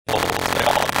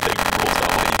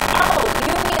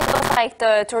like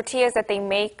the tortillas that they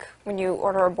make when you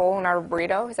order a bowl and not a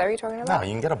burrito? Is that what you're talking about? No,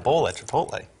 you can get a bowl at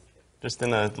Chipotle, just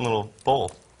in a little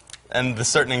bowl. And the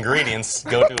certain ingredients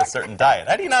go to a certain diet.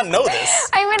 How do you not know this?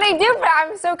 I mean, I do, but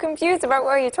I'm so confused about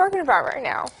what you're talking about right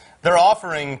now. They're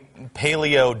offering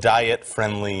paleo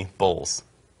diet-friendly bowls.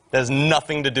 That has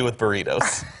nothing to do with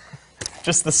burritos.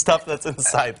 Just the stuff that's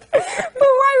inside there.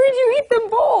 But why would you eat the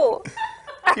bowl?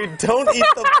 You don't eat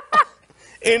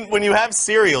the... when you have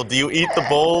cereal, do you eat the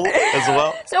bowl as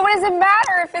well? So what does it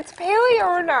matter if it's paleo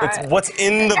or not? It's what's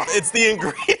in the... It's the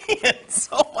ingredients.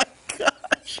 Oh, my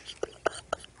gosh.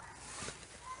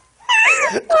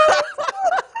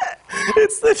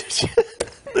 It's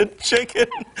the chicken,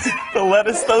 the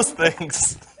lettuce, those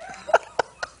things.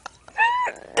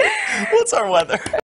 What's our weather?